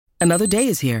Another day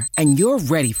is here, and you're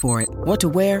ready for it. What to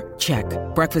wear? Check.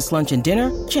 Breakfast, lunch, and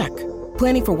dinner? Check.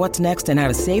 Planning for what's next and how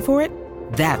to save for it?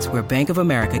 That's where Bank of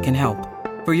America can help.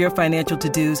 For your financial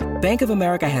to-dos, Bank of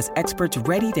America has experts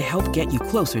ready to help get you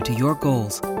closer to your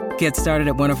goals. Get started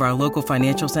at one of our local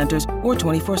financial centers or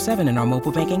 24/7 in our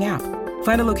mobile banking app.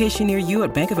 Find a location near you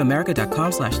at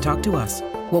bankofamerica.com/talktous.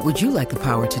 What would you like the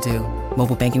power to do?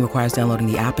 Mobile banking requires downloading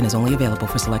the app and is only available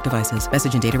for select devices.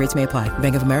 Message and data rates may apply.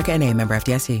 Bank of America N.A., member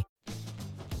FDIC.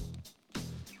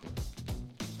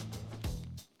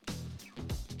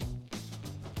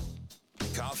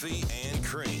 Coffee and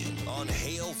Cream on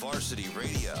Hail Varsity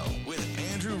Radio with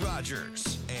Andrew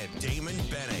Rogers and Damon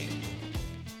Benning.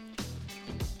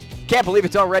 Can't believe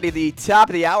it's already the top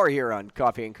of the hour here on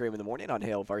Coffee and Cream in the Morning on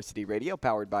Hail Varsity Radio,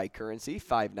 powered by Currency,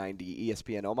 590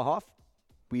 ESPN Omaha.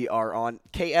 We are on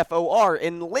KFOR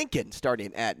in Lincoln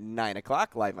starting at 9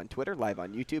 o'clock, live on Twitter, live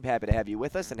on YouTube. Happy to have you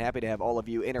with us and happy to have all of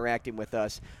you interacting with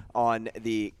us on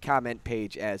the comment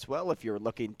page as well. If you're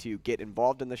looking to get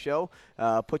involved in the show,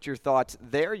 put your thoughts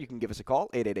there. You can give us a call,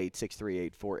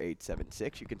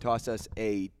 888-638-4876. You can toss us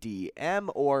a DM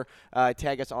or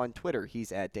tag us on Twitter.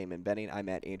 He's at Damon Benning. I'm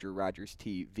at Andrew Rogers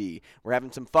TV. We're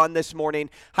having some fun this morning.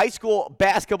 High school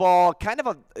basketball, kind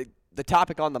of the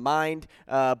topic on the mind,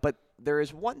 but there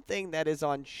is one thing that is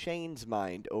on Shane's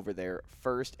mind over there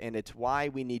first, and it's why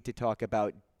we need to talk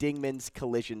about Dingman's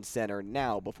Collision Center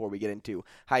now before we get into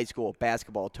high school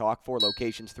basketball talk. 4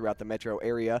 locations throughout the metro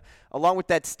area, along with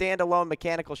that standalone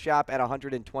mechanical shop at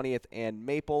 120th and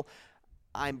Maple.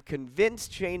 I'm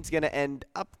convinced Shane's going to end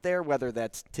up there, whether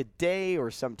that's today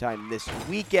or sometime this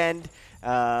weekend,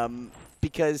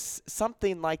 because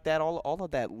something like that, all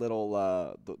of that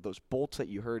little, those bolts that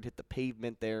you heard hit the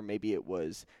pavement there, maybe it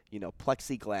was,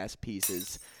 plexiglass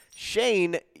pieces.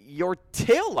 Shane, your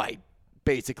taillight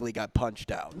basically got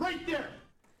punched out. Right there.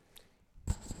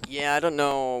 Yeah, I don't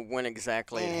know when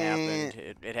exactly it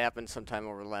happened. It happened sometime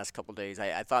over the last couple of days.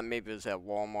 I thought maybe it was at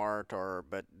Walmart,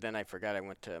 but then I forgot I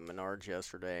went to Menards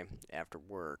yesterday after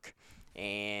work.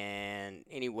 And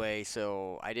anyway,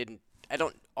 so I don't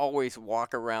always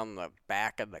walk around the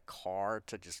back of the car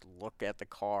to just look at the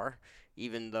car,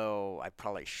 even though I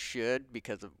probably should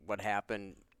because of what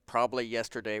happened probably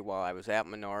yesterday while I was at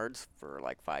Menards for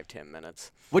like 5-10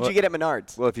 minutes. What'd you get at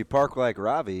Menards? Well, if you park like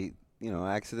Ravi,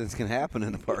 accidents can happen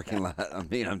in the parking lot. I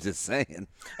mean, I'm just saying.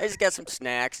 I just got some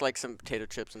snacks, like some potato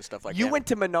chips and stuff like that. You went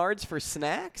to Menards for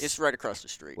snacks? It's right across the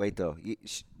street. Wait, though.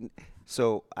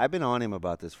 So I've been on him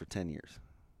about this for 10 years.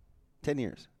 10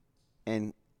 years.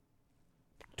 And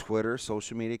Twitter,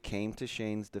 social media came to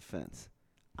Shane's defense.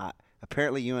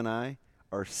 Apparently you and I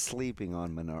are sleeping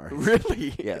on Menards.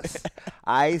 Really? Yes.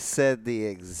 I said the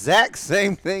exact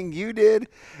same thing you did,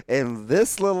 and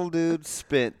this little dude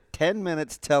spent 10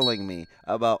 minutes telling me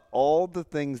about all the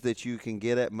things that you can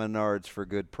get at Menards for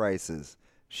good prices.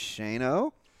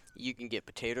 Shane-o? You can get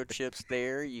potato chips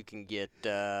there. You can get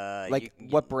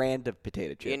what brand of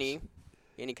potato chips?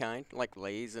 Any kind, like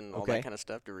Lay's and all that kind of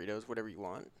stuff, Doritos, whatever you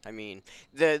want. I mean,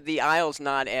 the aisle's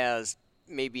not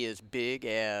maybe as big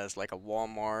as like a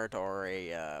Walmart or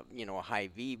a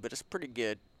Hy-Vee, but it's pretty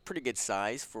good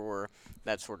size for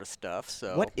that sort of stuff.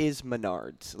 So what is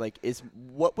Menards?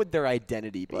 What would their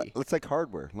identity be? It's like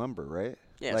hardware, lumber, right?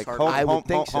 Yeah, like it's I would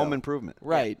think so. Home improvement.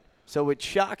 Right. Yeah. So it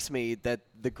shocks me that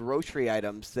the grocery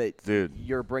items that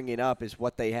you're bringing up is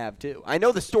what they have too. I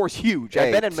know the store's huge. Hey,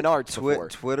 I've been in Menards before.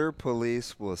 Twitter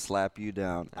police will slap you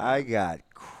down. I got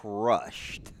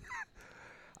crushed.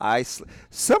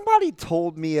 Somebody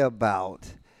told me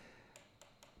about,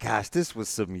 gosh, this was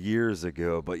some years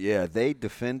ago, but yeah, they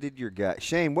defended your guy.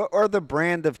 Shane, what are the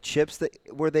brand of chips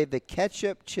were they the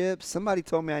ketchup chips? Somebody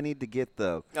told me I need to get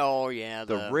the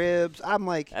ribs. I'm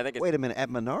like, wait a minute, at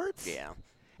Menards? Yeah.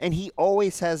 And he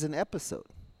always has an episode.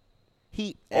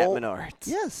 At Menards.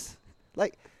 Yes.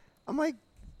 I'm like,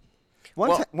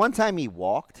 one time he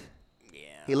walked. Yeah.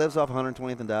 He lives off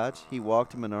 120th and Dodge. He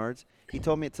walked to Menards. He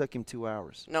told me it took him 2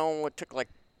 hours. No, it took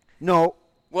No.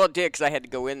 Well, it did because I had to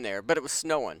go in there, but it was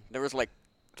snowing. There was 3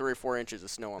 or 4 inches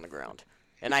of snow on the ground,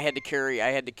 and I had to carry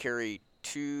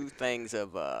 2 things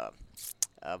of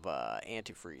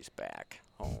antifreeze back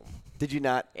home. Did you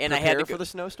not and prepare I had to for the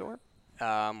snowstorm?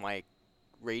 My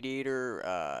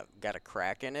radiator got a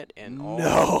crack in it, and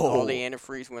all the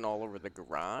antifreeze went all over the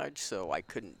garage, so I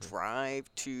couldn't drive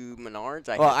to Menards.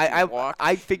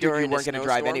 I figured you weren't going to drive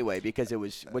snowstorm. Anyway because it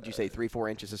was, what'd you say,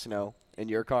 3-4 inches of snow in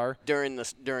your car? During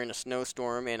a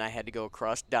snowstorm, and I had to go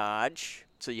across Dodge,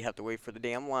 so you have to wait for the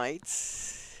damn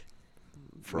lights.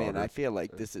 Man, I feel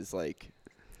like this is like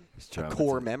a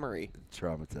core memory.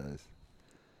 Traumatized.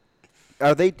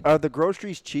 Are the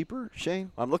groceries cheaper,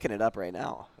 Shane? I'm looking it up right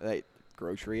now.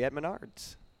 Grocery at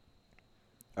Menards.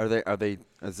 Are they?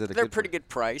 Is it a They're good pretty good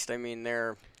priced. I mean,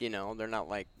 they're they're not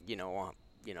like like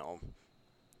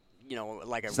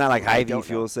It's not like Hy-Vee don't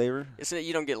Fuel know. Saver.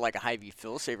 you don't get like a Hy-Vee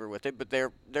Fuel Saver with it, but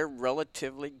they're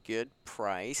relatively good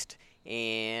priced,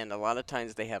 and a lot of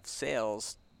times they have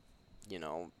sales,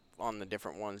 on the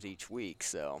different ones each week.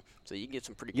 So you can get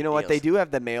some pretty. You good know what? They deals. do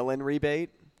have the mail-in rebate.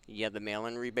 You have the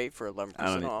mail-in rebate for 11%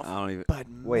 off. I don't even. But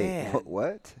Wait, man.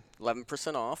 what?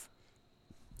 11% off.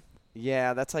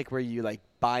 Yeah, that's like where you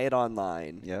buy it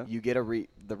online. Yeah. You get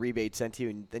the rebate sent to you,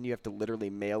 and then you have to literally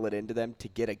mail it into them to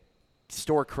get a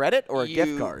store credit or a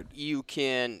gift card. You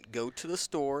can go to the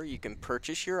store. You can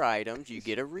purchase your items. You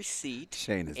get a receipt.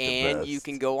 Shane is the and you best.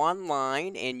 can go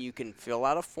online and you can fill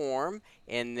out a form,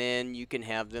 and then you can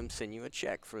have them send you a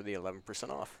check for the 11%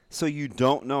 off. So you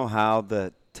don't know how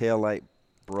the taillight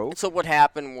broke? So what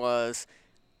happened was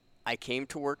I came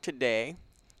to work today.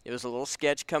 It was a little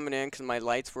sketch coming in because my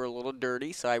lights were a little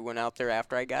dirty, so I went out there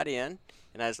after I got in,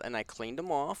 and I cleaned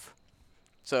them off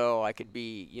so I could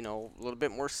be, a little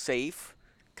bit more safe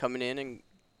coming in and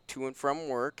to and from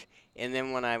work. And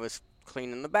then when I was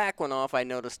cleaning the back one off, I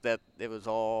noticed that it was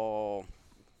all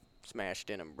smashed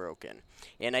in and broken.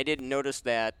 And I didn't notice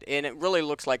that, and it really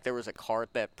looks like there was a cart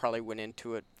that probably went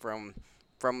into it from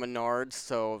Menards.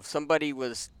 So if somebody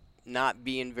was not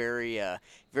being very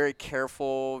very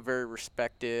careful, very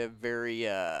respective, very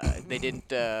they didn't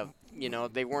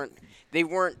they weren't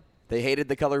They hated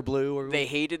the color blue. Or they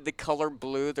hated the color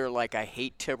blue. They're like, I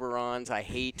hate Tiburons. I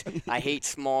hate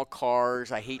small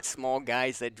cars. I hate small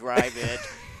guys that drive it.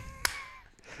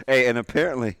 Hey, and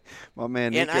apparently, my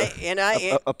man And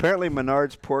Nico, apparently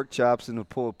Menard's pork chops and the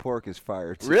pulled pork is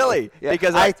fired. too. Really? Yeah,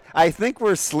 Because I think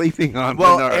we're sleeping on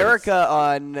Well, Menards. Erica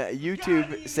on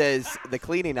YouTube says the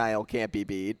cleaning aisle can't be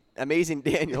beat. Amazing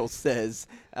Daniels says,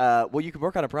 well, you can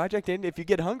work on a project, and if you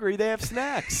get hungry, they have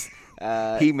snacks.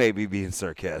 He may be being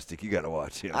sarcastic. You got to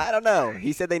watch him. I don't know.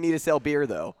 He said they need to sell beer,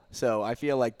 though. So I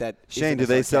feel like that. Shane, isn't do a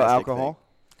they sell sarcastic alcohol?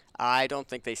 I don't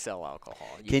think they sell alcohol.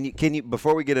 Can you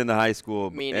before we get into high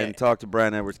school mean, and talk to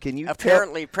Brian Edwards? Can you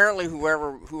Apparently,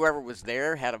 whoever was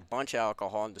there had a bunch of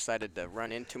alcohol and decided to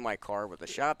run into my car with a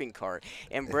shopping cart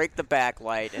and break the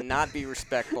backlight and not be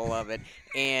respectful of it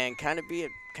and kind of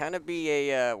be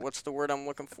a what's the word I'm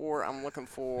looking for? I'm looking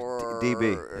for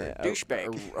DB.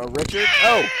 douchebag. A Richard?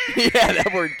 Oh, yeah,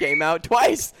 that word came out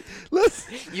twice.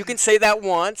 Listen, You can say that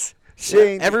once.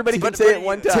 Shane, Everybody can say it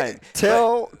one time.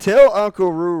 Tell Uncle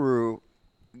Ruru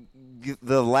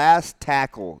the last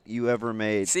tackle you ever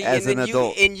made See, as and an then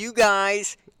adult. you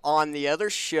guys on the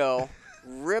other show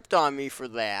ripped on me for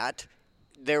that.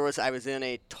 I was in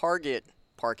a Target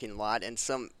parking lot and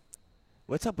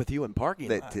What's up with you in parking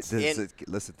lots?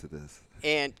 Listen to this.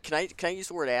 And can I use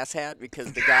the word asshat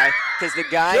because the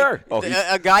guy Sure. Oh,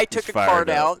 a guy took a fired cart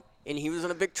up. out and he was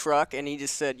in a big truck and he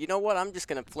just said, you know what, I'm just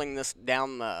gonna fling this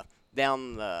down the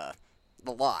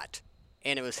lot,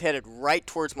 and it was headed right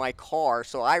towards my car.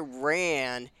 So I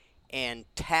ran and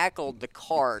tackled the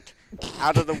cart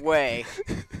out of the way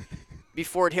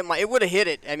before it hit it would have hit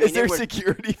it. I mean, Is there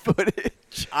security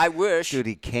footage? I wish. Dude,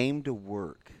 he came to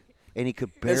work and he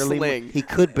could sling.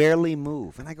 barely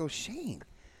move. And I go, Shane,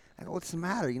 what's the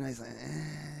matter? He's like,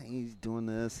 he's doing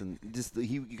this, and just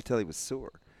you could tell he was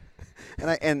sore. And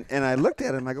I looked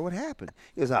at him. I go, what happened?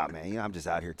 He goes, oh man, I'm just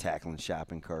out here tackling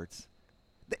shopping carts.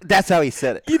 That's how he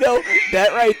said it. You know,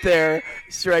 that right there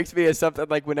strikes me as something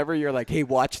like whenever you're like, hey,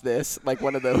 watch this, like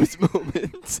one of those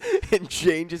moments, and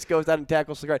Shane just goes out and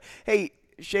tackles the cart. Hey,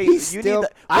 Shane,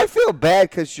 I feel bad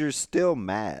because you're still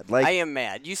mad. Like I am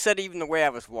mad. You said even the way I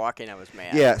was walking, I was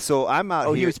mad. Yeah, so I'm out here.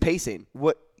 Oh, he was pacing.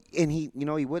 What? And he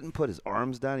wouldn't put his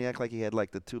arms down. He acted like he had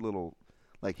like the two little,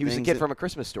 like He was a things kid that- from A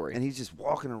Christmas Story. And he's just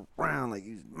walking around like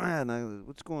he's mad. And I go,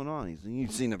 what's going on?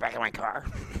 You've seen the back of my car.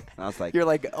 And I was like, You're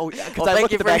like, oh, yeah, because Well, I thank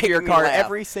look you at the for back of your making me car laugh.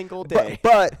 every single day.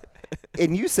 but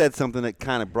and you said something that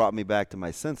kind of brought me back to my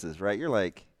senses, right? You're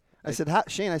like,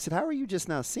 Shane, how are you just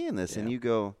now seeing this? And you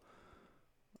go,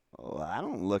 oh, I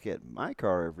don't look at my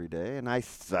car every day. And I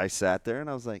sat there and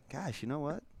I was like, gosh, you know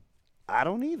what? I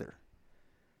don't either.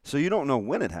 So you don't know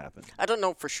when it happened. I don't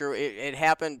know for sure. It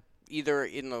happened either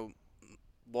in the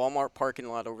Walmart parking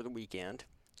lot over the weekend,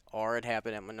 or it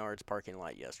happened at Menards parking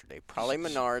lot yesterday. Probably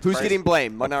Menards. Who's getting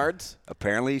blamed? Menards?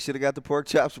 Apparently, he should have got the pork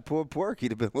chops with pulled pork.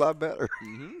 He'd have been a lot better.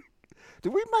 Mm-hmm.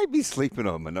 Dude, we might be sleeping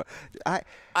on Menards. I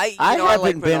haven't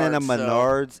like been in a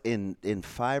Menards, Menards in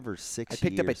 5 or 6 I years.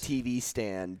 picked up a TV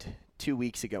stand 2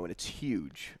 weeks ago, and it's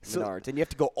huge. Menards. And you have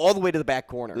to go all the way to the back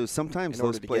corner. Dude, sometimes in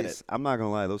order those to get places, it. I'm not going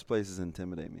to lie, those places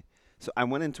intimidate me. So I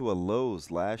went into a Lowe's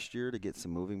last year to get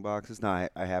some moving boxes. Now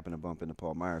I happened to bump into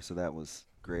Paul Meyer, so that was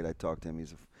great. I talked to him.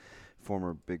 He's a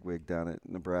former bigwig down at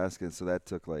Nebraska, so that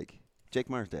took like Jake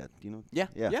Meyer's dad. You know?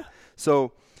 Yeah.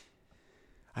 So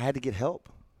I had to get help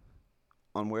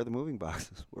on where the moving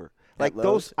boxes were. Like Lowe's?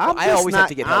 those, I'm I just always not, have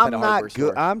to get help I'm at a not hardware good.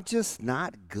 store. I'm just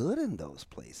not good in those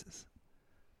places.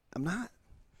 I'm not.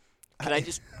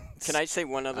 Can I say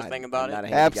one other thing about I'm not a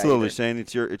it? handy guy Absolutely, either. Shane.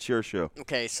 It's your show.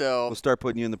 Okay, so We'll start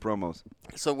putting you in the promos.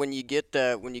 So when you go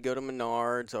to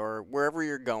Menards or wherever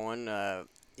you're going,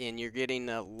 and you're getting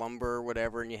lumber or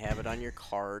whatever, and you have it on your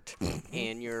cart,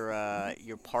 and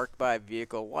you're parked by a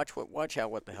vehicle, watch out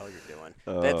what the hell you're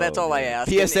doing. That's all I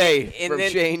ask. PSA and from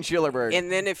then, Shane Schillerberg.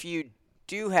 And then if you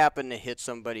do happen to hit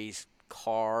somebody's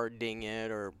car, ding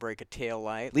it, or break a tail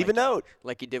light, Leave a note.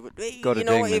 like you did with Go to you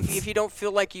know, Dingman's. if you don't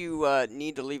feel like you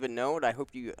need to leave a note, I hope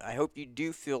you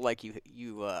do feel like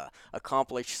you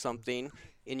accomplished something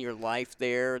in your life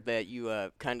there, that you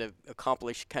kind of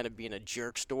accomplished kind of being a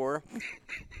jerk store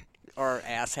or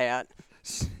asshat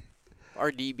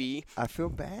or DB. I feel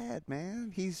bad,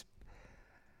 man.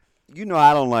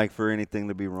 I don't like for anything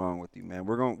to be wrong with you, man.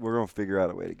 We're gonna figure out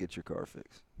a way to get your car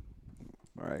fixed.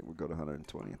 All right, we'll go to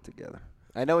 120th together.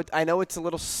 I know it's a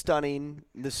little stunning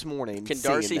this morning. Can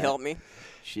seeing Darcy that. help me?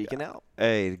 She can help.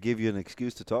 Hey, to give you an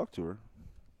excuse to talk to her,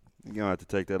 you don't have to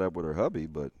take that up with her hubby,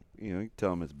 but you can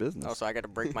tell him it's business. Oh, so I got to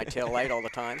break my tail light all the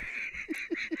time?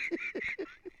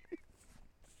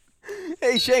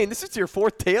 Hey, Shane, this is your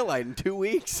 4th taillight in 2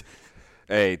 weeks.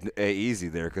 Hey, easy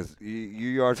there, because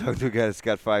you are talking to a guy that's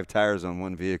got 5 tires on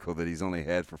one vehicle that he's only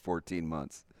had for 14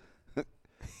 months.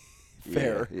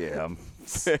 Fair. Yeah, I'm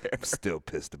still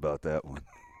pissed about that one.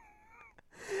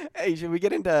 Hey, should we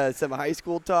get into some high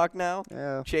school talk now?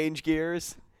 Yeah. Change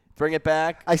gears. Bring it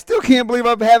back. I still can't believe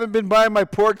I haven't been buying my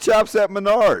pork chops at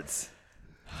Menards.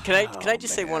 Can I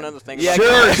just say one other thing? Yeah,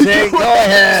 about Sure, Shane, go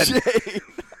ahead. Shane.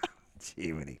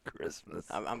 Jiminy Christmas.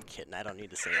 I'm kidding. I don't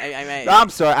need to say it. No, I'm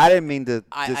sorry. I didn't mean to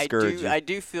I discourage you. I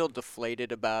do feel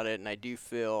deflated about it, and I do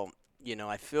feel,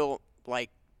 I feel like,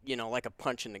 like a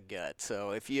punch in the gut.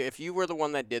 So if you were the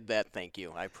one that did that, thank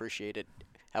you. I appreciate it.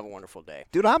 Have a wonderful day.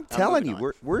 Dude, I'm telling you, moving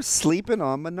on. we're sleeping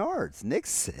on Menards. Nick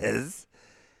says,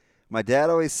 my dad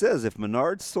always says, if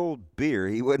Menards sold beer,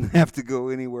 he wouldn't have to go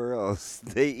anywhere else.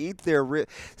 They eat their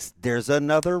ribs. There's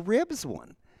another ribs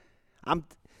one.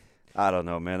 I don't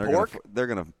know, man. They're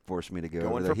gonna force me to go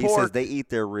Going over there. for He says pork. they eat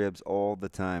their ribs all the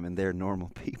time, and they're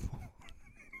normal people.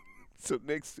 So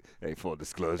Nick's, hey, full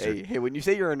disclosure. Hey, when you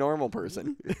say you're a normal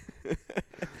person,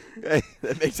 Hey,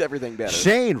 that makes everything better.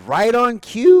 Shane, right on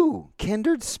cue.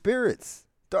 Kindred spirits.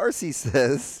 Darcy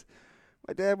says,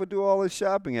 my dad would do all his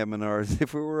shopping at Menards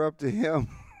if it were up to him.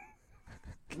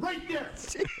 Right there.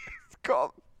 It's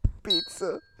called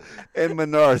pizza and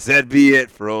Menards. That'd be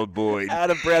it for old Boyd. Out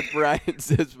of breath, Brian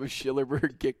says, was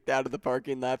Schillerberg kicked out of the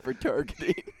parking lot for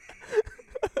targeting?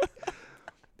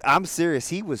 I'm serious.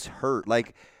 He was hurt.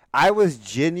 Like, I was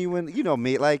genuine. You know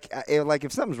me. Like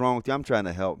if something's wrong with you, I'm trying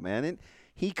to help, man. And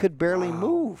he could barely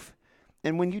move.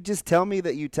 And when you just tell me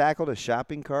that you tackled a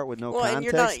shopping cart with no Well, and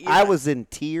context, you're I not- was in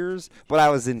tears, but I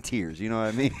was in tears. You know what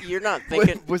I mean? You're not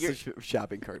thinking. What was you're- the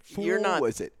shopping cart full? you're not-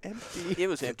 Was it empty? it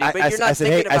was empty, but you're not said,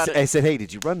 thinking hey, about I it. said, hey,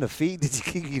 did you run the feet? Did you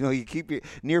keep, you keep your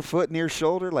near foot, near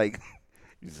shoulder? Like,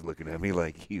 he's looking at me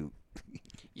like,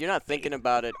 You're not thinking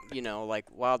about it, like,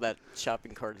 wow, that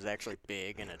shopping cart is actually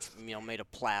big and it's made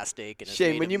of plastic and it's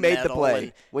Shane, made when of you made the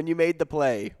metal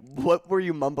play, what were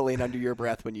you mumbling under your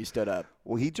breath when you stood up?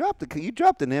 well, you dropped an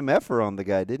MFer on the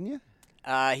guy, didn't you?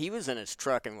 He was in his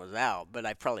truck and was out, but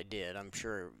I probably did. I'm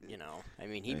sure,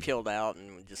 he peeled out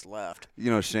and just left.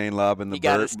 Shane lobbing the He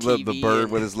got bird, his the TV bird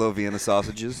and- with his little Vienna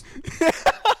sausages.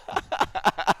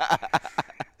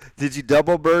 Did you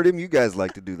double bird him? You guys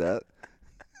like to do that.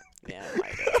 Yeah, I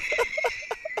might have.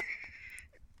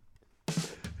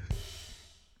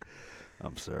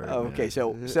 I'm sorry. Okay,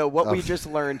 man. so what we Oh. just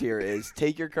learned here is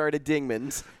take your car to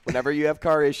Dingman's whenever you have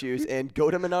car issues, and go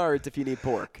to Menards if you need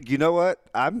pork. You know what?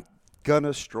 I'm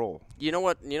gonna stroll. You know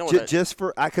what? I- Just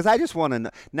for because I just want to know.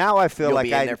 Now I feel You'll like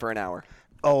be in there for an hour.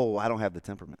 I don't have the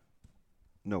temperament.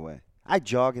 No way. I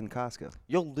jog in Costco.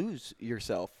 You'll lose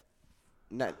yourself.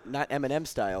 Not Eminem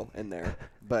style in there,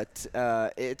 but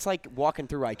it's like walking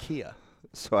through IKEA.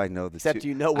 So I know the Except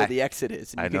you know where the exit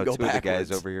is, and I you know can go two of the backwards.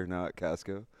 guys over here now at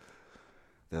Costco.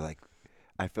 They're like,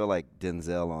 I feel like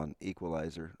Denzel on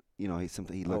Equalizer. He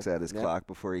looks at his yeah. clock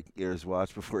before he or his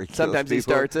watch before he kills Sometimes he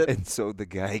people. starts it. And so the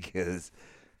guy goes,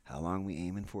 "How long we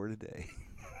aiming for today?"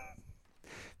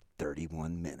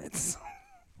 31 minutes.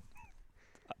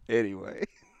 Anyway,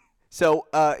 So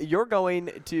you're going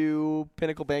to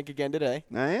Pinnacle Bank again today,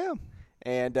 I am.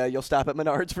 and you'll stop at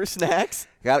Menards for snacks.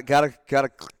 Got to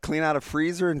clean out a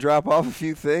freezer and drop off a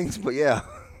few things, but yeah.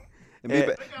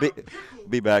 And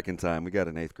be back in time. We got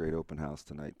an 8th grade open house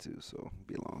tonight too, so it'll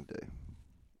be a long day.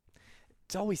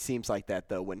 It always seems like that,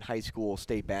 though, when high school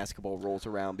state basketball rolls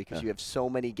around because you have so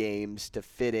many games to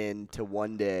fit into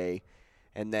one day,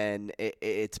 and then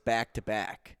it's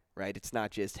back-to-back, right? It's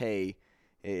not just, hey,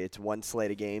 it's one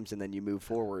slate of games and then you move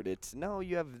forward. It's, no,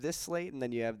 you have this slate and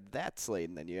then you have that slate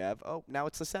and then you have, now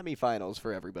it's the semifinals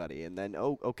for everybody. And then,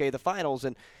 okay, the finals.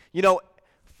 And,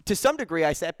 to some degree,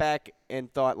 I sat back and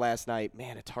thought last night,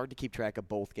 man, it's hard to keep track of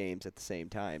both games at the same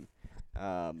time.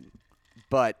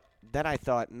 But then I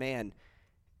thought, man,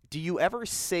 do you ever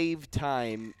save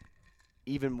time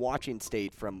even watching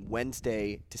state from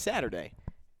Wednesday to Saturday?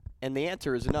 And the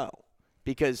answer is no.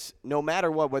 Because no matter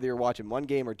what, whether you're watching one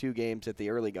game or two games at the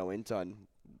early goings on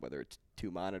whether it's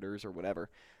 2 monitors or whatever,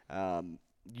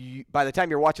 by the time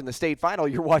you're watching the state final,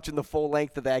 you're watching the full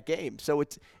length of that game. So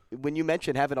it's when you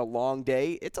mention having a long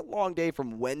day, it's a long day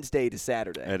from Wednesday to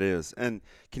Saturday. It is. And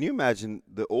can you imagine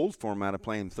the old format of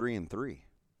playing 3-3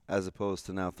 as opposed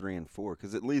to now 3-4?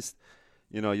 Because at least –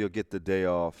 you'll get the day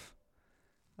off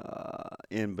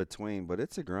in between, but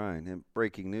it's a grind. And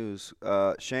breaking news,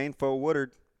 Shane Coach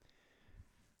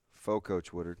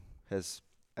Woodard, has,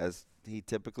 as he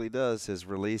typically does, has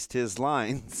released his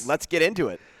lines. Let's get into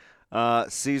it.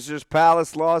 Caesars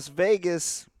Palace, Las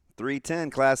Vegas,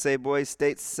 3:10 Class A Boys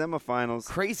State semifinals.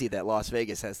 Crazy that Las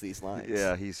Vegas has these lines.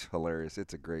 Yeah, he's hilarious.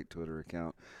 It's a great Twitter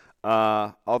account.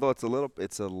 Although it's a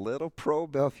little pro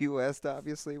Bellevue West,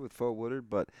 obviously, with Coach Woodard,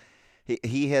 but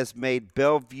he has made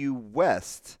Bellevue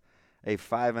West a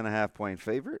 5.5-point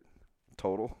favorite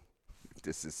total.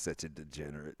 This is such a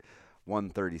degenerate.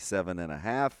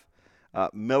 137.5.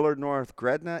 Millard North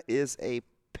Gretna is a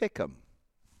pick'em.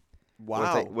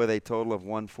 Wow. With a total of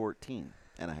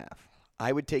 114.5.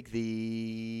 I would take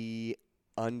the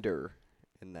under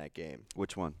in that game.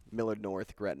 Which one? Millard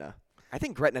North Gretna. I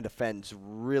think Gretna defends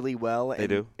really well. They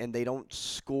do. And they don't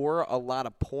score a lot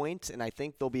of points, and I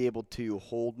think they'll be able to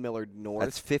hold Millard North.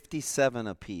 That's 57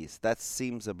 apiece. That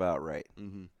seems about right.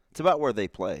 Mm-hmm. It's about where they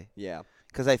play. Yeah.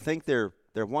 Because I think they're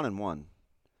 1-1.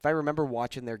 If I remember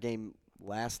watching their game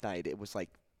last night, it was like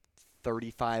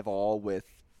 35 all with,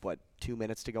 2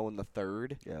 minutes to go in the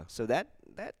third? Yeah. So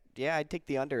I'd take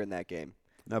the under in that game.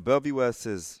 Now, Bellevue West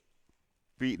has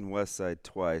beaten Westside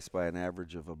twice by an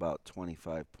average of about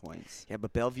 25 points. Yeah,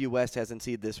 but Bellevue West hasn't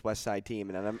seen this Westside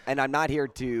team, and I'm not here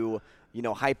to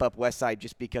hype up Westside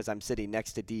just because I'm sitting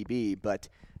next to DB. But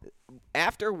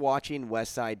after watching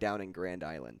Westside down in Grand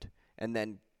Island and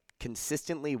then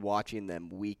consistently watching them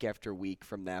week after week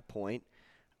from that point,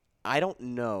 I don't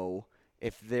know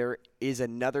if there is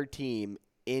another team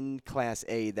in Class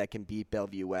A that can beat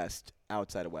Bellevue West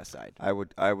outside of Westside.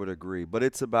 I would agree, but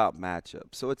it's about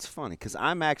matchup. So it's funny because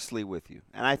I'm actually with you,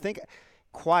 and I think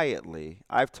quietly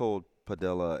I've told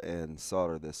Padilla and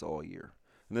Sauter this all year,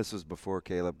 and this was before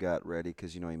Caleb got ready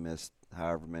because he missed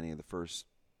however many of the first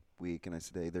week, and I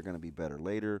said, hey, they're going to be better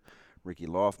later. Ricky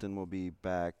Lofton will be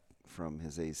back from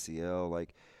his ACL.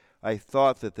 I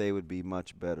thought that they would be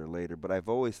much better later, but I've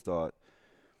always thought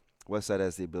Westside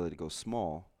has the ability to go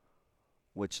small,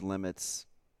 which limits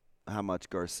how much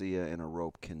Garcia and a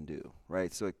rope can do,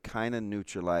 right? So it kind of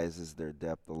neutralizes their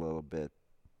depth a little bit.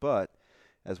 But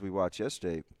as we watched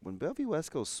yesterday, when Bellevue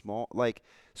West goes small,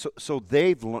 so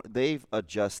they've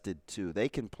adjusted too. They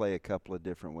can play a couple of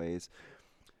different ways.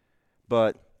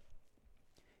 But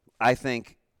I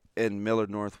think in Millard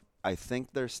North, I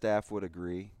think their staff would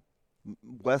agree.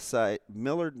 Westside,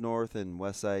 Millard North and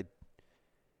Westside,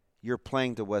 you're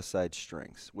playing to Westside's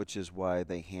strengths, which is why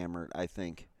they hammered, I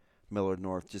think, Millard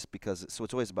North, just because it's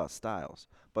always about styles.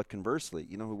 But conversely,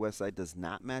 you know who Westside does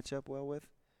not match up well with?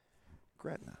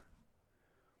 Gretna.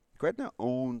 Gretna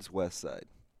owns Westside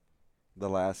the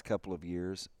last couple of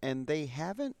years, and they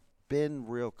haven't been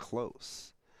real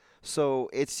close.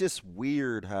 So it's just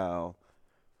weird how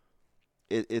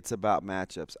it's about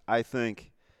matchups. I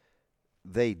think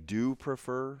they do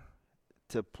prefer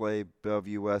to play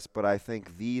Bellevue West, but I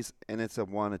think these, and it's a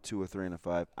 1, a 2, a 3, and a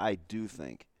 5, I do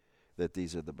think that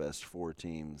these are the best 4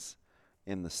 teams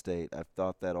in the state. I've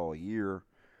thought that all year,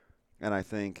 and I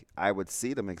think I would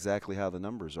see them exactly how the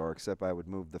numbers are, except I would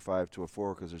move the 5 to a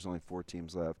 4 because there's only 4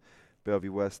 teams left.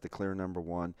 Bellevue West, the clear number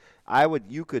 1.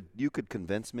 You could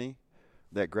convince me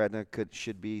that Gretna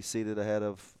should be seated ahead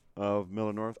of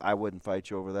Millard North. I wouldn't fight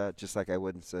you over that, just like I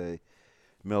wouldn't say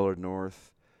Millard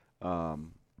North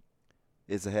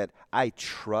is ahead. I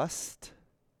trust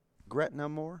Gretna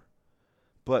more,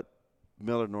 but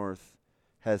Millard North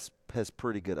has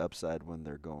pretty good upside when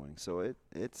they're going. So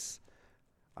it's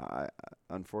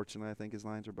Unfortunately, I think his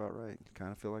lines are about right.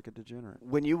 Kind of feel like a degenerate.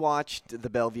 When you watched the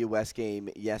Bellevue West game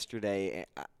yesterday,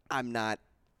 I'm not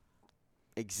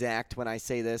exact when I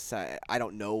say this. I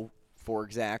don't know for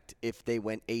exact if they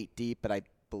went 8 deep, but I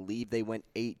believe they went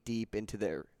 8 deep into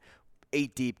their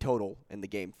 8 deep total in the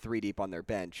game, 3 deep on their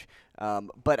bench.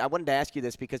 But I wanted to ask you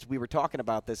this because we were talking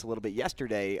about this a little bit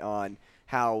yesterday on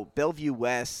how Bellevue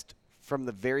West, from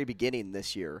the very beginning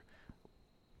this year,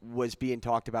 was being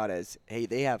talked about as, hey,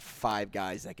 they have 5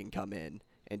 guys that can come in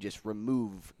and just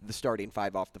remove the starting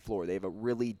 5 off the floor. They have a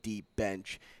really deep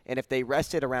bench. And if they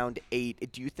rested around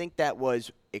 8, do you think that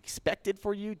was expected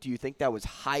for you? Do you think that was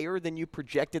higher than you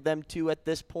projected them to at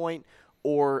this point?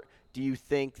 Or do you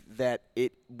think that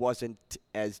it wasn't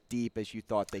as deep as you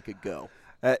thought they could go?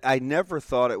 I never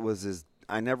thought it was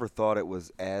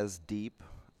as deep,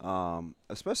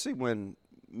 especially when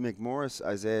McMorris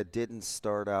Isaiah didn't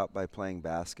start out by playing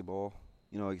basketball.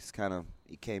 You know,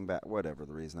 he came back, whatever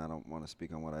the reason. I don't want to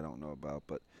speak on what I don't know about.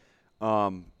 But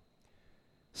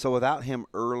so without him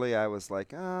early, I was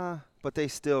like, but they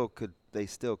still could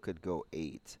go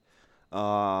 8.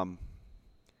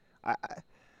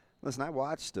 Listen, I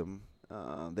watched them.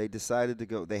 They decided to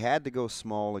go. They had to go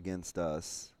small against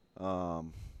us a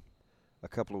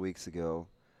couple of weeks ago,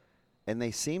 and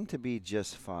they seem to be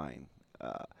just fine.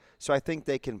 So I think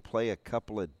they can play a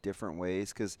couple of different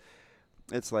ways because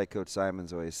it's like Coach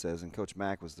Simons always says, and Coach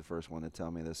Mack was the first one to tell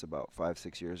me this about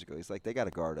 5-6 years ago. He's like, they got to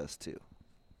guard us too,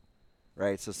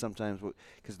 right? So sometimes,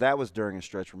 because that was during a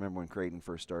stretch, remember when Creighton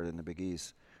first started in the Big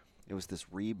East, it was this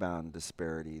rebound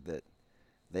disparity that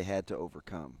they had to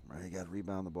overcome, right? You got to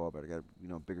rebound the ball better, got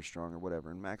to, bigger, stronger,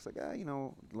 whatever. And Mack's like, a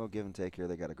little give and take here.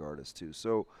 They got to guard us too.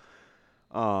 So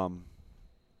I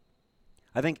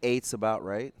think 8's about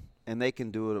right. And they can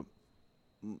do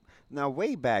it. Now,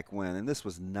 way back when, and this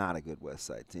was not a good West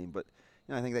Side team, but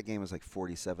I think that game was like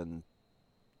 47-12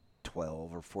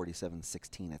 or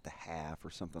 47-16 at the half or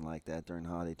something like that during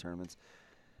holiday tournaments.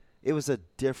 It was a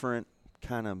different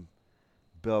kind of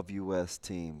Bellevue West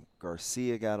team.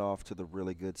 Garcia got off to the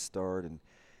really good start, and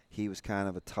he was kind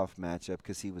of a tough matchup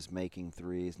because he was making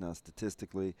threes. Now,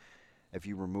 statistically, if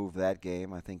you remove that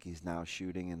game, I think he's now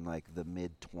shooting in like the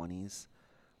mid-20s.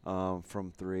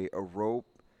 From 3. Arope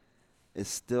is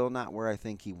still not where I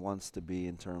think he wants to be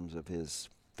in terms of his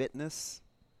fitness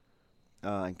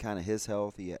and kind of his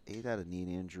health. He had a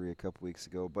knee injury a couple weeks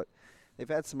ago, but they've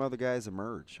had some other guys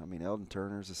emerge. I mean, Eldon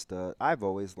Turner's a stud. I've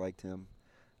always liked him.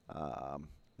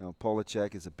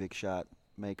 Polacek is a big shot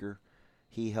maker.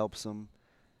 He helps them.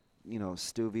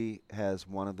 Stuvie has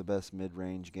one of the best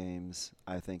mid-range games,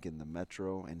 I think, in the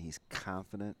Metro, and he's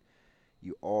confident.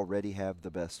 You already have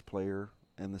the best player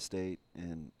in the state,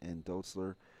 and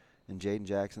Dotzler, and Jaden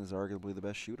Jackson is arguably the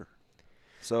best shooter.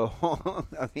 So,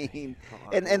 I mean,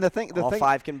 and the thing, all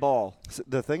 5 can ball.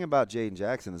 The thing about Jaden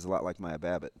Jackson is a lot like Maya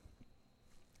Babbitt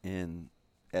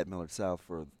at Millard South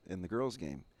in the girls'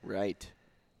 game. Right.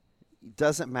 It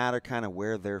doesn't matter kind of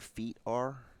where their feet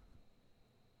are,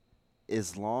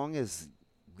 as long as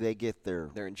they get they're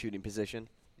in shooting position.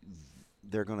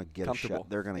 They're going to get a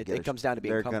shot. They're going to get. It comes down to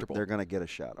being comfortable. They're going to get a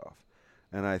shot off,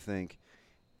 and I think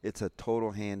it's a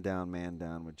total hand down, man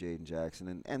down with Jaden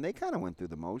Jackson, and they kind of went through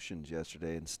the motions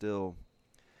yesterday, and still.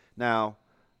 Now,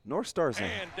 North Star's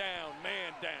man down.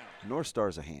 North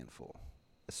Star's a handful,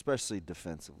 especially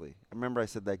defensively. I remember I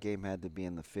said that game had to be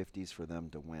in the 50s for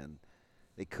them to win.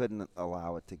 They couldn't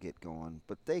allow it to get going,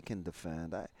 but they can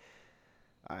defend.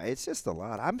 It's just a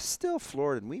lot. I'm still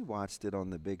floored, and we watched it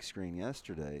on the big screen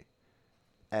yesterday,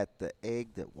 at the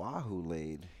egg that Wahoo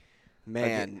laid.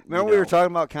 Man, remember we were talking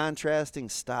about contrasting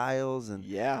styles, and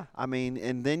yeah, I mean,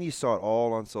 and then you saw it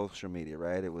all on social media,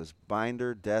 right? It was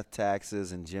Binder, Death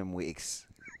Taxes, and Jim Weeks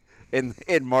in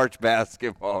March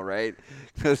basketball, right?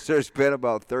 Because there's been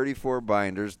about 34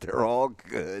 Binders. They're all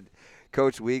good.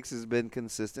 Coach Weeks has been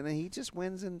consistent, and he just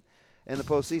wins in the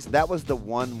postseason. That was the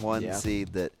 1-1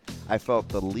 seed that I felt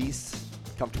the least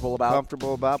comfortable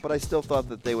about, but I still thought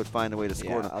that they would find a way to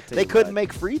score. They couldn't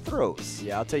make free throws.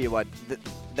 Yeah, I'll tell you what.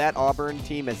 That Auburn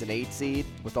team as an 8 seed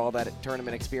with all that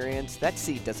tournament experience, that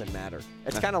seed doesn't matter.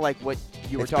 It's kind of like what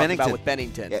you were talking about with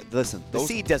Bennington. Yeah, listen, the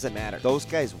seed doesn't matter. Those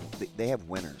guys, they have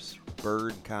winners.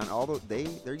 Bird,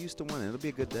 they're used to winning. It'll be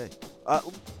a good day.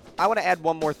 I want to add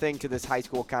one more thing to this high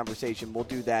school conversation. We'll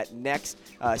do that next.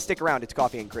 Stick around. It's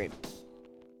Coffee and Cream.